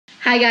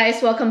Hi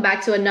guys, welcome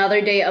back to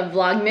another day of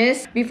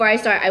Vlogmas. Before I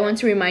start, I want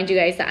to remind you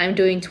guys that I'm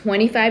doing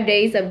 25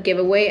 days of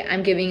giveaway.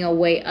 I'm giving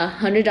away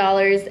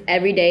 $100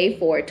 every day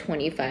for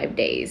 25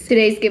 days.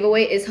 Today's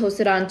giveaway is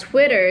hosted on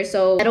Twitter,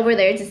 so head over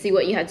there to see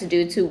what you have to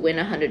do to win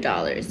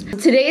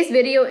 $100. Today's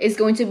video is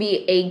going to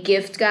be a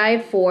gift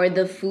guide for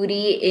the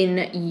foodie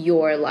in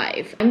your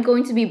life. I'm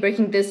going to be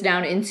breaking this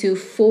down into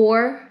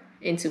four.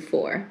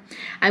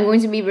 I'm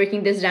going to be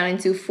breaking this down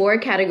into 4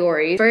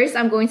 categories. First,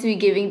 I'm going to be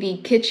giving the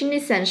kitchen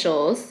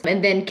essentials,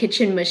 and then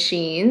kitchen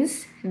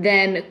machines,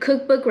 then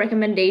cookbook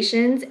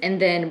recommendations, and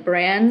then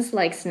brands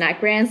like snack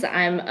brands that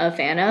I'm a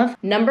fan of.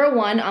 Number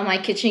 1 on my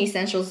kitchen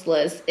essentials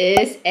list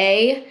is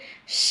a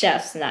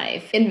chef's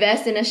knife.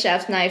 Invest in a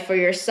chef's knife for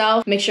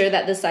yourself. Make sure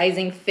that the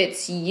sizing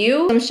fits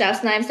you. Some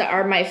chef's knives that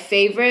are my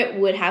favorite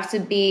would have to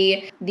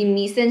be the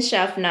Mise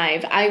chef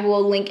knife. I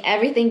will link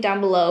everything down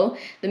below.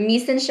 The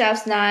Mise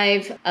chef's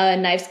knife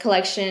knives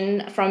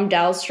collection from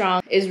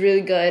Dalstrong is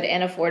really good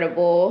and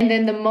affordable. And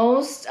then the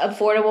most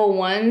affordable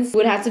ones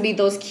would have to be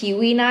those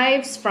kiwi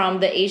knives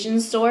from the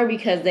Asian store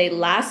because they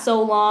last so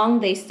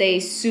long. They stay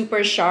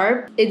super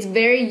sharp. It's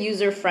very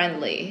user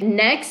friendly.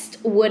 Next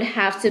would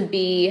have to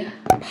be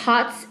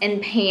pots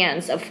and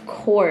pans, of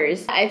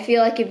course. I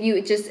feel like if you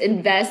just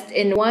invest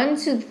in 1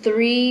 to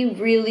 3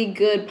 really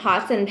good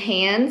pots and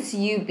pans,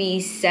 you'd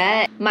be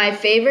set. My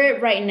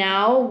favorite right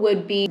now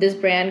would be this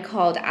brand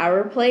called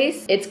Our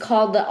Place. It's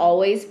called the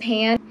Always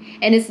Pan,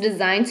 and it's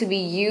designed to be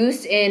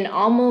used in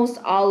almost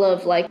all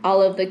of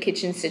the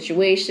kitchen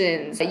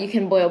situations. You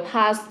can boil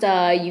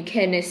pasta, you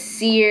can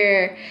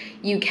sear,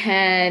 you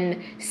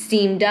can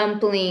steam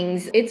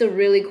dumplings. It's a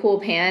really cool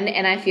pan,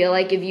 and I feel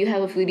like if you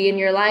have a foodie in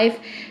your life,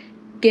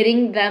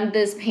 getting them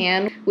this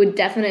pan would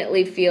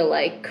definitely feel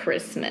like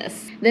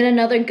Christmas. Then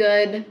another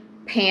good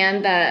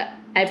pan that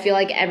I feel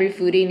like every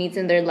foodie needs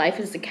in their life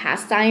is the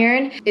cast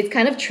iron. It's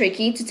kind of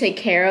tricky to take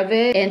care of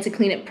it and to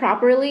clean it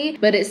properly,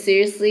 but it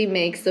seriously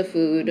makes the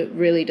food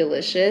really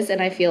delicious,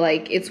 and I feel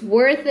like it's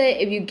worth it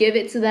if you give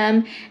it to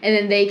them and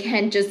then they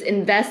can just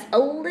invest a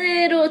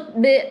little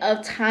bit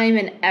of time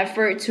and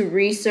effort to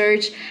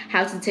research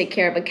how to take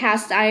care of a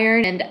cast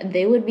iron, and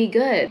they would be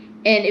good.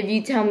 And if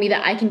you tell me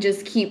that I can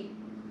just keep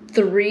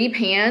 3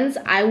 pans,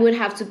 I would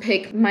have to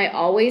pick my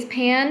Always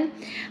pan,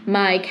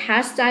 my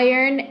cast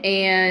iron,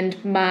 and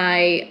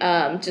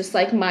my just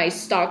like my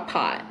stock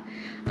pot,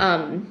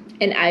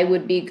 and I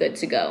would be good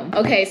to go.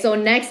 Okay, so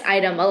next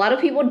item. A lot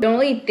of people don't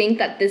really think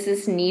that this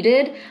is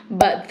needed,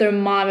 but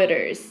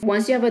thermometers.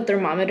 Once you have a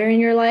thermometer in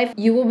your life,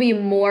 you will be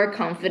more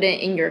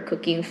confident in your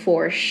cooking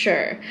for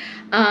sure.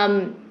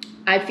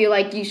 I feel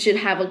like you should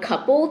have a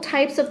couple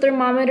types of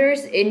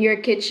thermometers in your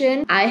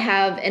kitchen. I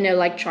have an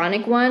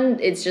electronic one.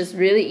 It's just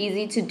really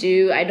easy to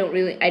do. I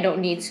don't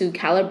need to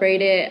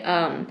calibrate it.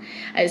 I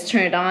just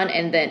turn it on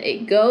and then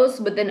it goes.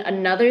 But then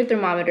another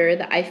thermometer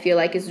that I feel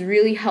like is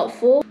really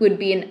helpful would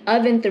be an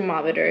oven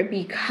thermometer,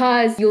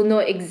 because you'll know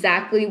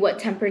exactly what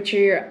temperature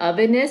your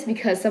oven is,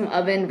 because some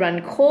oven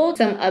run cold,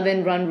 some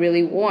oven run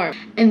really warm.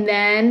 And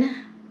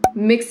then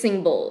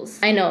mixing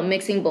bowls. I know,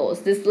 mixing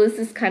bowls. This list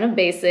is kind of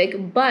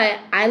basic, but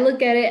I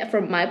look at it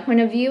from my point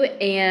of view,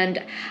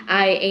 and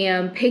I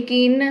am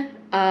picking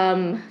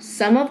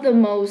some of the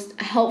most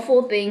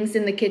helpful things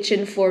in the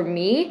kitchen for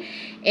me,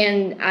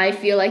 and I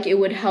feel like it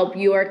would help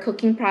your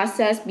cooking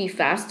process be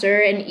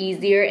faster and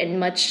easier and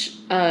much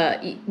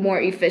more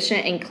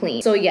efficient and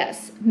clean. So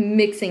yes,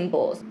 mixing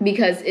bowls,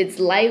 because it's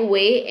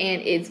lightweight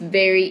and it's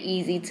very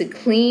easy to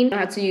clean. I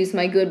have to use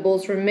my good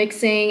bowls for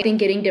mixing. I think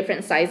getting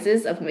different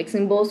sizes of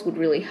mixing bowls would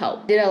really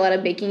help. Did a lot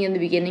of baking in the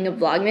beginning of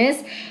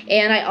Vlogmas,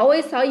 and I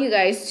always tell you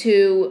guys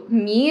to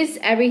mise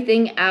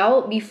everything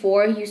out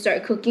before you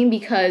start cooking,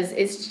 because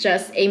it's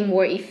just a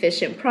more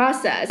efficient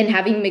process. And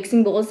having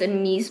mixing bowls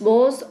and mise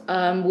bowls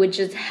would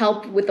just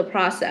help with the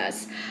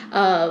process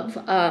of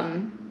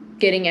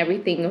getting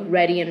everything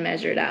ready and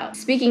measured out.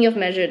 Speaking of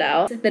measured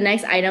out, the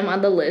next item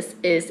on the list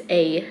is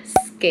a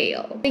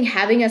scale. I think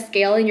having a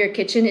scale in your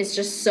kitchen is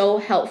just so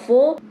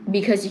helpful,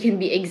 because you can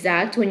be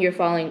exact when you're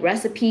following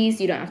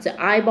recipes. You don't have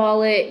to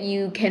eyeball it.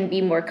 You can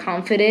be more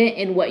confident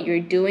in what you're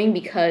doing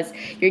because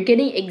you're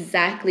getting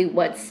exactly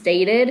what's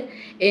stated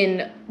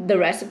in the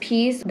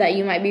recipes that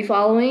you might be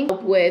following.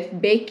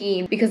 With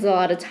baking, because a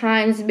lot of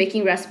times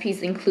baking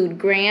recipes include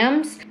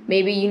grams.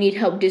 Maybe you need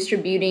help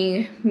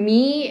distributing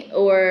meat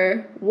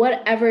or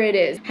whatever it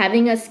is.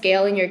 Having a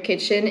scale in your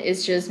kitchen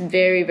is just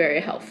very, very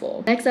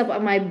helpful. Next up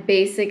on my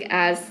basic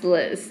ass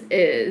list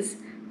is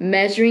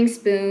measuring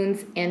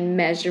spoons and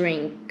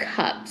measuring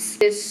cups.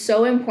 It's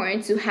so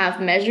important to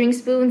have measuring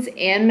spoons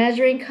and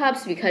measuring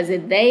cups because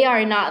they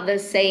are not the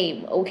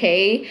same,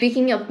 okay?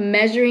 Speaking of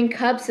measuring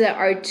cups, there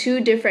are 2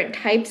 different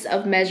types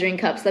of measuring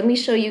cups. Let me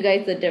show you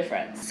guys the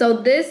difference.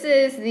 So this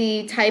is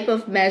the type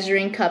of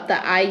measuring cup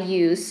that I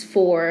use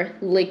for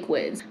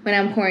liquids. When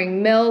I'm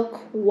pouring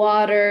milk,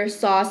 water,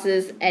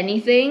 sauces,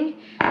 anything,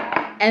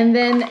 And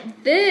then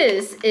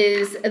this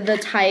is the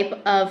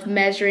type of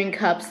measuring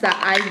cups that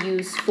I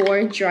use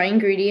for dry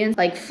ingredients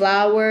like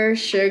flour,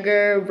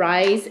 sugar,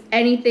 rice,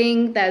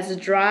 anything that's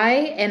dry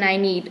and I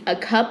need a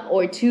cup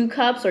or 2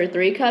 cups or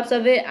 3 cups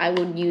of it, I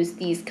would use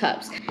these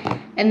cups.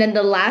 And then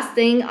the last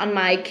thing on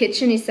my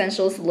kitchen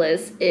essentials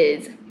list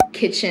is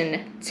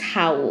kitchen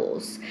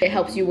towels. It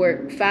helps you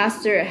work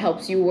faster, it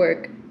helps you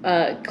work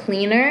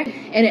cleaner,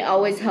 and it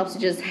always helps to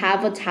just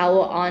have a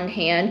towel on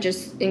hand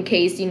just in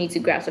case you need to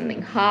grab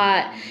something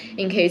hot,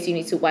 in case you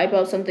need to wipe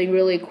up something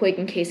really quick,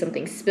 in case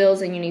something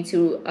spills and you need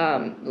to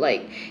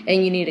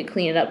and you need to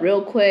clean it up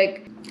real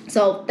quick.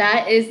 So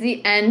that is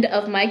the end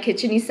of my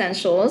kitchen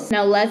essentials.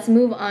 Now let's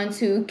move on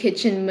to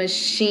kitchen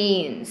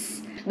machines.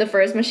 The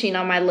first machine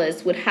on my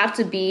list would have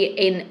to be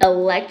an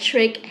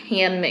electric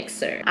hand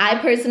mixer. I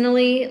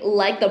personally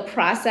like the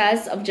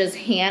process of just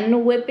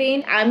hand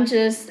whipping. I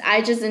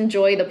just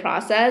enjoy the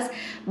process,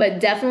 but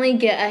definitely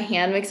get a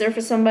hand mixer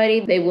for somebody.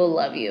 They will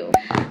love you.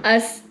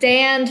 A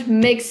stand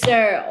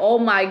mixer, oh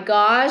my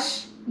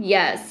gosh.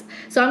 Yes.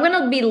 So I'm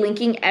gonna be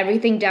linking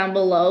everything down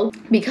below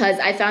because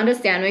I found a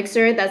stand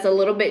mixer that's a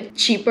little bit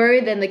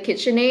cheaper than the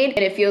KitchenAid and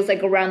it feels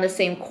like around the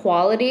same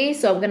quality.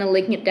 So I'm gonna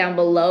link it down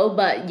below.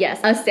 But yes,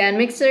 a stand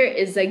mixer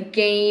is a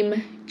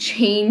game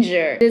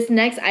changer. This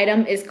next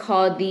item is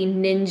called the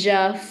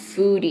Ninja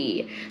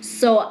Foodi.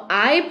 So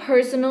I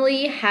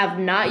personally have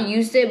not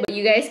used it, but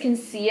you guys can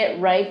see it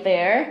right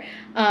there.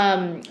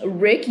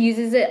 Rick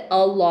uses it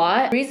a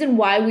lot. The reason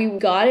why we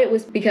got it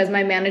was because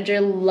my manager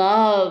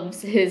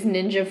loves his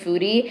Ninja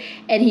Foodi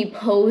and he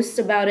posts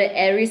about it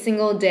every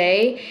single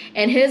day,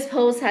 and his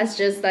post has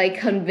just like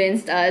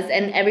convinced us,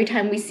 and every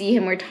time we see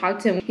him or talk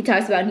to him, he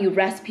talks about new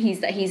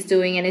recipes that he's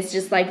doing and it's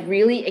just like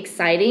really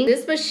exciting.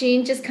 This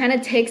machine just kind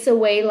of takes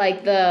away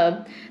like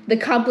the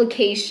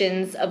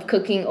complications of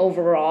cooking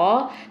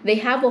overall. They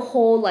have a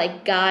whole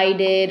like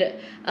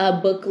guided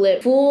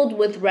booklet filled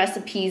with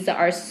recipes that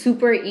are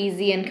super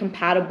easy and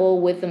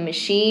compatible with the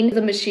machine.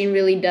 The machine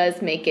really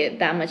does make it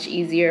that much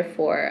easier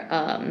for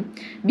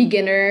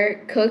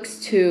beginner cooks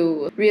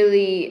to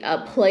really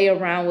play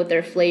around with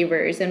their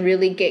flavors and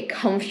really get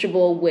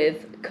comfortable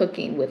with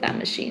cooking with that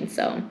machine.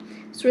 So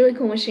it's a really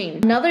cool machine.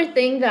 Another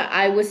thing that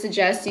I would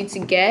suggest you to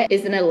get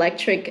is an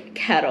electric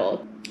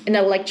kettle. An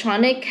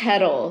electronic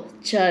kettle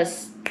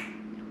just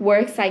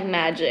works like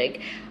magic.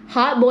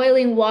 Hot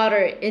boiling water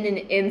in an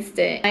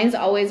instant. Mine's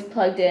always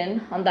plugged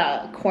in on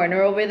that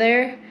corner over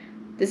there.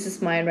 This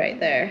is mine right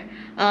there.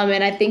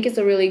 And I think it's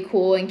a really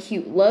cool and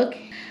cute look.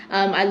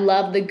 I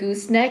love the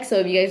gooseneck, so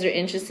if you guys are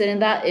interested in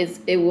that,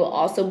 it will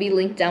also be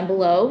linked down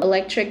below.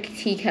 Electric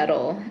tea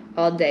kettle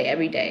all day,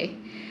 every day.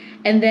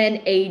 And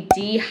then a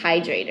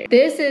dehydrator.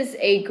 This is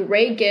a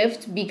great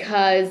gift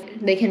because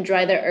they can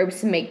dry their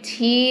herbs to make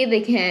tea, they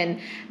can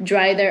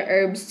dry their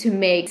herbs to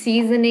make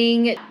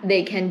seasoning,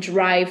 they can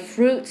dry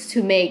fruits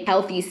to make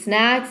healthy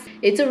snacks.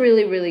 It's a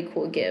really, really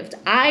cool gift.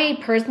 I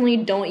personally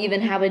don't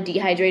even have a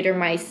dehydrator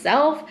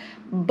myself,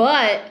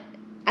 but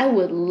I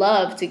would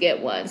love to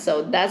get one,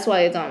 so that's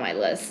why it's on my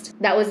list.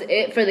 That was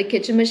it for the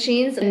kitchen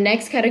machines. The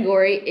next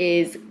category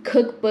is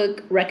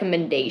cookbook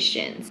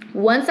recommendations.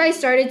 Once I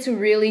started to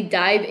really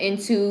dive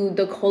into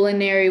the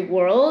culinary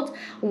world,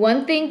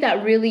 one thing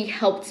that really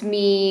helped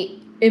me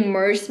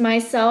immerse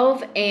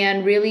myself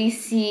and really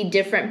see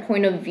different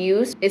point of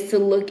views is to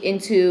look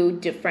into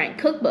different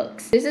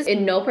cookbooks. This is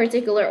in no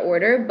particular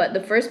order, but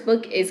the first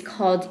book is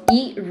called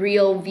Eat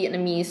Real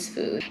Vietnamese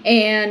Food.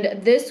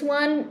 And this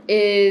one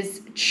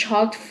is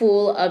chock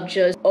full of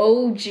just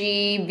OG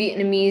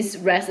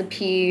Vietnamese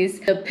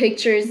recipes. The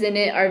pictures in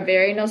it are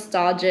very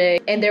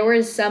nostalgic, and there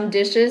were some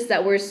dishes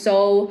that were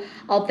so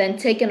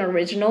authentic and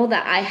original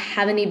that I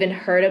haven't even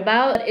heard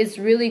about. It's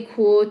really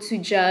cool to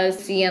just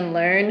see and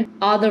learn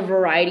all the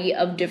variety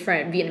of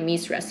different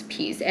Vietnamese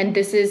recipes, and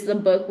this is the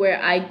book where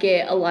I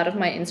get a lot of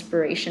my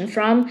inspiration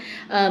from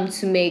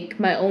to make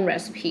my own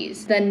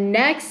recipes. The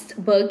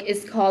next book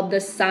is called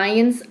The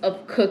Science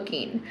of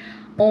Cooking.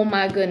 Oh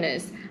my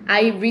goodness.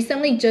 I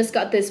recently just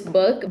got this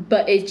book,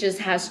 but it just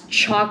has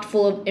chock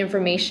full of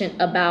information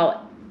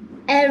about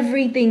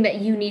everything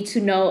that you need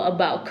to know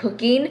about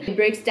cooking. It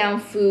breaks down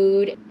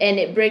food and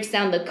it breaks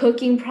down the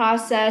cooking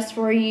process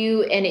for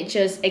you, and it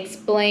just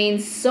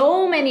explains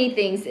so many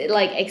things. It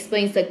like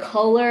explains the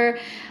color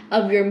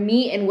of your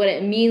meat and what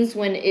it means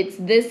when it's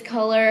this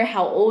color,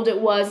 how old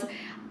it was.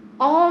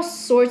 All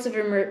sorts of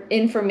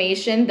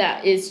information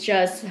that is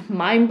just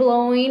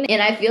mind-blowing,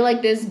 and I feel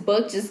like this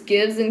book just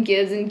gives and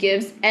gives and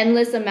gives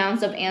endless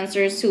amounts of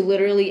answers to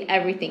literally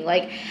everything.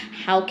 Like,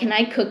 how can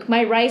I cook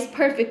my rice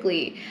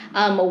perfectly?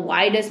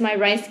 Why does my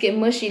rice get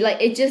mushy? Like,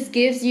 it just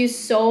gives you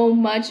so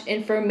much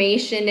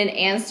information and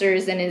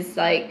answers, and it's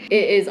like,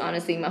 it is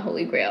honestly my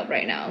holy grail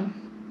right now.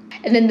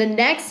 And then the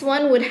next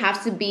one would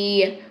have to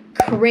be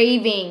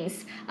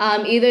Cravings.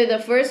 Either the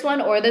first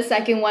one or the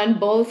second one,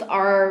 both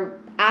are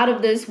out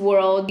of this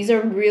world. These are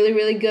really,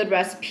 really good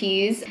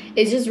recipes.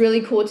 It's just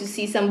really cool to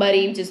see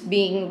somebody just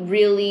being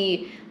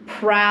really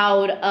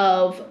proud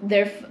of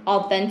their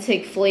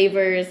authentic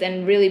flavors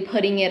and really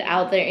putting it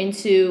out there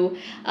into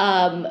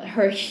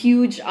her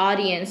huge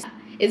audience.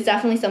 It's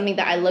definitely something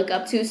that I look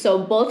up to. So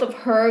both of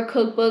her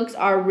cookbooks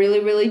are really,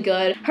 really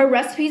good. Her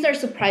recipes are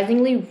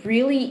surprisingly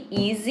really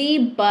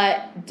easy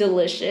but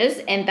delicious,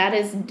 and that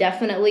is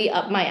definitely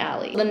up my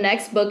alley. The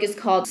next book is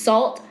called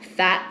Salt,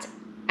 Fat,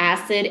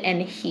 Acid,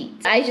 and Heat.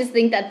 I just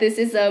think that this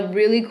is a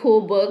really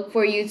cool book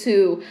for you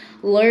to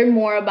learn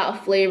more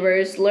about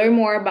flavors, learn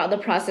more about the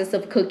process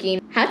of cooking,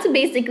 how to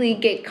basically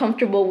get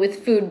comfortable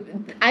with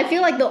food. I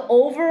feel like the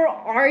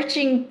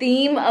overarching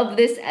theme of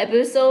this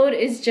episode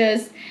is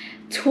just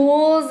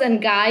tools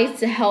and guides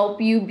to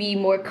help you be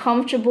more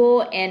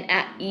comfortable and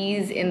at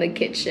ease in the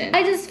kitchen.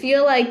 I just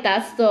feel like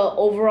that's the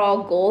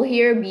overall goal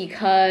here,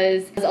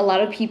 because a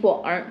lot of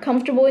people aren't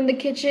comfortable in the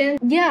kitchen.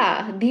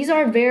 Yeah, these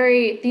are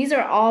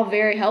all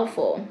very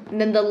helpful. And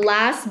then the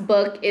last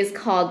book is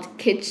called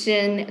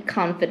Kitchen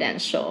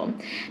Confidential.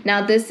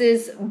 Now this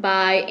is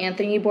by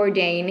Anthony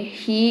Bourdain.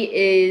 He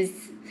is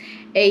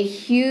a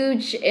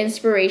huge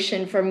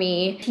inspiration for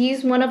me.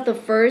 He's one of the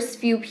first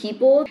few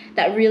people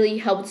that really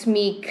helped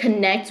me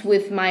connect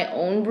with my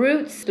own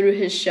roots through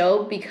his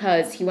show,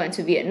 because he went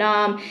to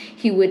Vietnam,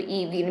 he would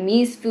eat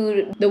Vietnamese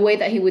food. The way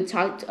that he would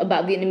talk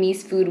about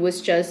Vietnamese food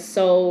was just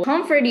so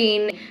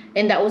comforting,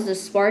 and that was the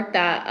spark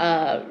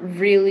that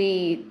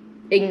really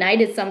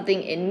ignited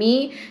something in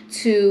me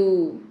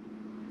to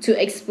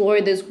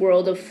explore this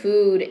world of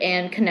food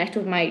and connect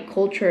with my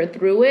culture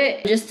through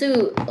it. Just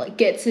to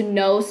get to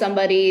know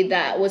somebody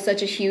that was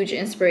such a huge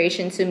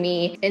inspiration to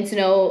me, and to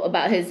know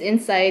about his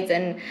insights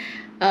and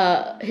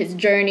his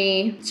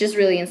journey. It's just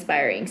really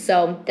inspiring.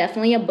 So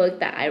definitely a book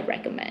that I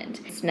recommend.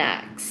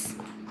 Snacks,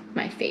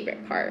 my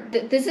favorite part.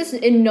 This is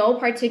in no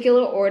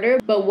particular order,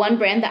 but one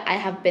brand that I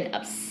have been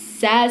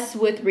obsessed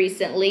with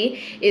recently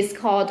is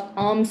called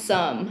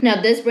Sum. Now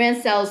this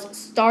brand sells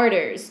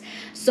starters.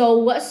 So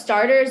what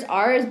starters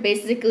are is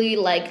basically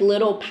like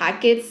little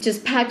packets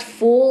just packed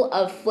full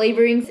of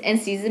flavorings and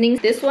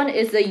seasonings. This one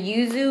is the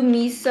yuzu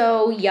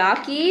miso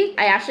yaki.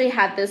 I actually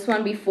had this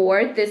one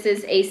before. This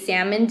is a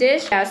salmon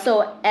dish. Yeah,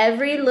 so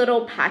every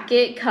little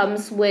packet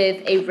comes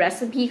with a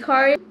recipe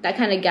card that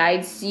kind of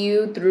guides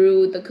you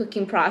through the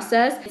cooking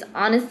process. It's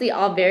honestly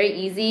all very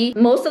easy.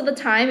 Most of the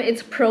time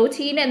it's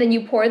protein, and then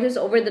you pour this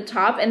over the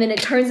top, and then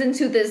it turns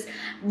into this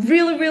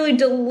really, really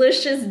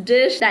delicious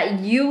dish that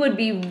you would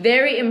be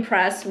very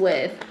impressed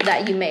with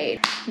that you made.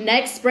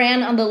 Next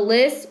brand on the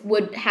list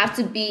would have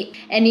to be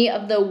any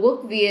of the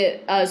Wok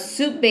Viet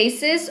soup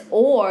bases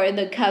or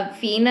the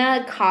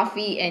Cavina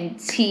coffee and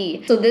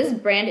tea. So this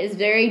brand is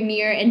very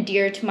near and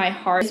dear to my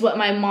heart. It's what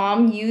my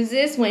mom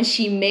uses when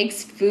she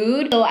makes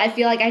food. So I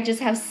feel like I just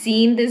have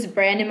seen this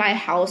brand in my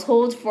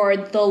household for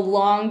the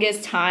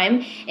longest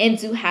time, and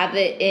to have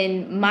it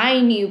in my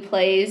new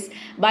place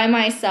by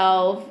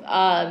myself,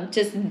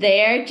 just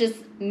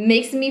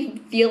makes me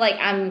feel like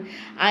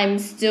I'm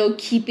still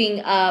keeping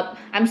up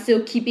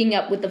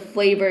with the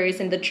flavors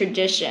and the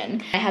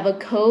tradition. I have a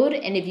code,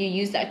 and if you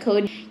use that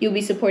code, you'll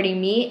be supporting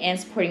me and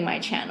supporting my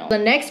channel. The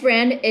next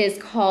brand is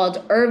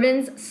called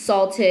Irvin's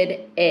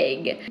Salted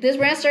Egg. This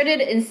brand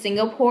started in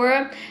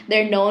Singapore.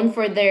 They're known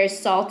for their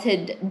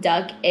salted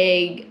duck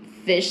egg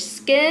fish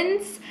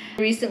skins.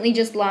 Recently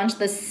just launched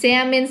the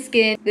salmon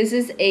skin. This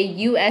is a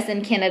US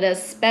and Canada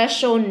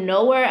special,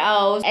 nowhere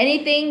else.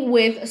 Anything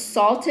with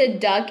salted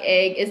duck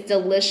egg is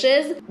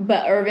delicious,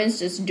 but Irvin's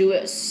just do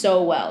it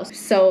so well.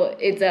 So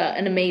it's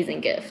an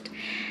amazing gift.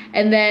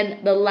 And then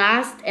the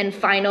last and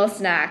final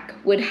snack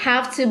would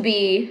have to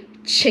be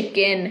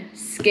chicken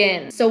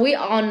skin. So we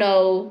all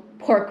know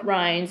pork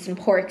rinds and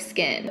pork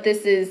skin.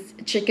 This is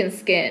chicken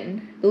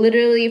skin.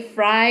 Literally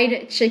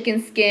fried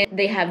chicken skin.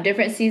 They have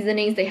different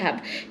seasonings. They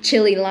have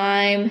chili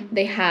lime.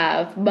 They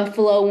have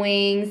buffalo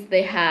wings.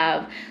 They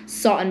have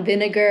salt and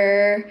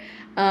vinegar.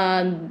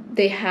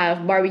 They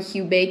have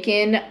barbecue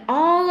bacon.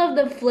 All of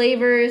the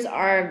flavors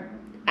are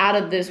out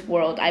of this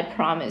world, I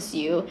promise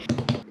you.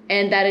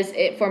 And that is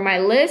it for my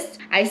list.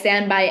 I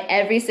stand by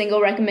every single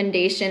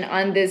recommendation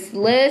on this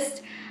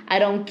list. I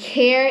don't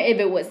care if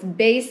it was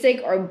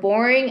basic or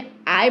boring.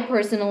 I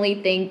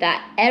personally think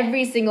that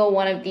every single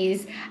one of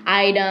these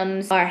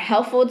items are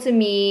helpful to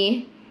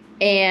me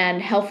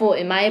and helpful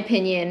in my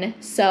opinion.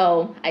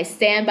 So I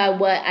stand by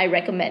what I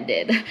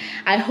recommended.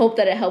 I hope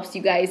that it helps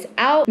you guys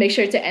out. Make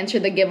sure to enter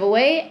the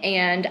giveaway,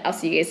 and I'll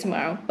see you guys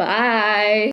tomorrow. Bye.